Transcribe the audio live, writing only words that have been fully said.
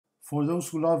For those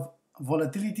who love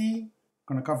volatility, I'm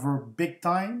going to cover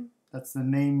BIGTIME. That's the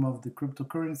name of the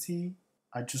cryptocurrency.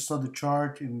 I just saw the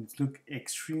chart and it looked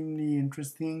extremely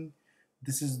interesting.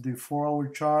 This is the 4-hour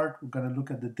chart. We're going to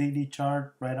look at the daily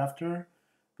chart right after.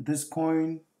 But this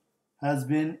coin has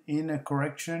been in a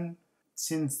correction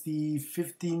since the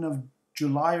 15th of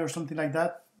July or something like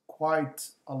that. Quite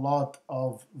a lot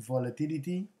of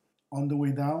volatility on the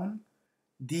way down.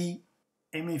 The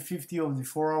MA50 of the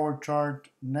 4-hour chart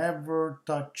never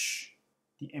touch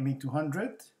the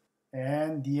MA200,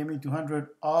 and the MA200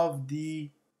 of the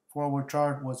 4-hour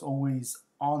chart was always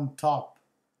on top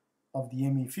of the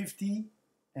MA50.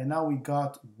 And now we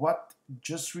got what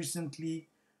just recently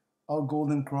a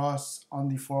golden cross on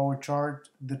the 4-hour chart.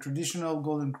 The traditional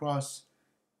golden cross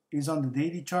is on the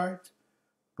daily chart,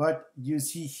 but you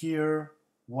see here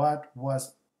what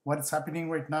is happening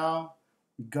right now.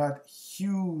 We got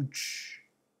huge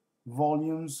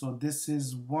volumes. So this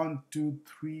is 1, 2,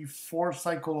 3, 4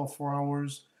 cycle of 4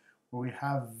 hours where we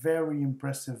have very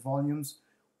impressive volumes.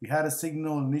 We had a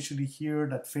signal initially here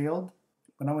that failed,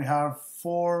 but now we have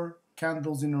 4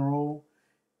 candles in a row,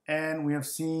 and we have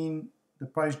seen the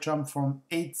price jump from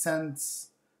 8 cents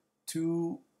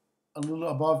to a little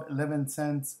above 11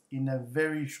 cents in a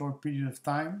very short period of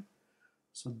time.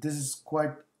 So this is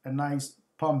quite a nice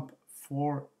pump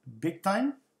for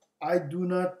BIGTIME. I do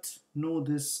not know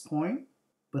this coin,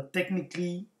 but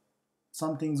technically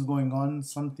something's going on,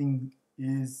 something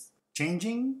is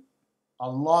changing. A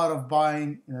lot of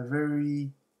buying in a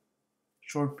very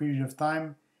short period of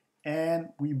time, and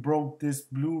we broke this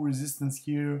blue resistance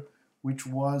here, which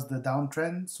was the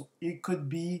downtrend. So it could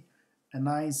be a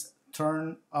nice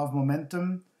turn of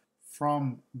momentum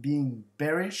from being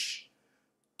bearish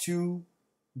to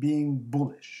being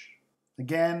bullish.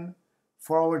 Again,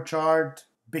 4-hour chart,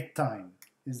 BIGTIME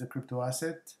is the crypto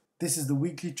asset. This is the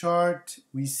weekly chart.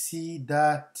 We see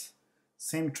that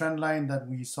same trend line that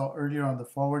we saw earlier on the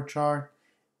 4-hour chart,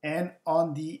 and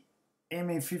on the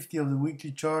MA50 of the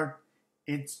weekly chart,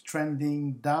 it's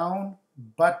trending down,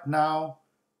 but now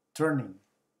turning.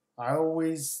 I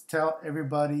always tell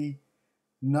everybody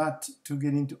not to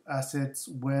get into assets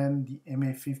when the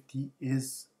MA50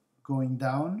 is going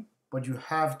down, but you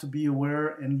have to be aware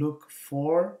and look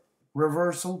for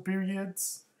reversal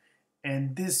periods,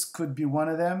 and this could be one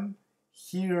of them.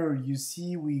 Here you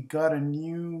see we got a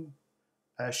new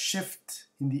shift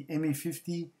in the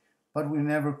MA50, but we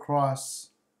never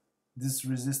cross this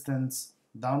resistance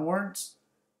downwards.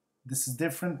 This is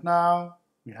different now.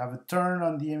 We have a turn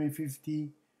on the MA50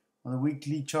 on the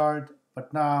weekly chart,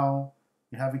 but now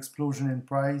we have explosion in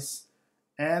price.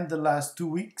 And the last 2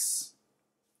 weeks,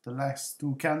 the last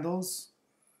 2 candles,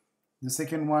 the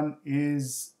second one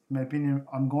is, in my opinion,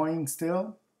 ongoing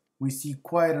still. We see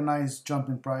quite a nice jump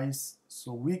in price.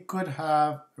 So we could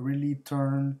have a really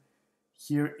turn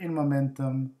here in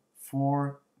momentum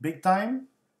for BIGTIME.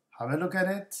 Have a look at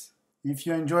it. If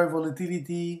you enjoy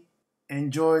volatility,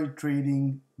 enjoy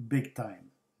trading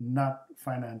BIGTIME, not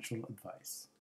financial advice.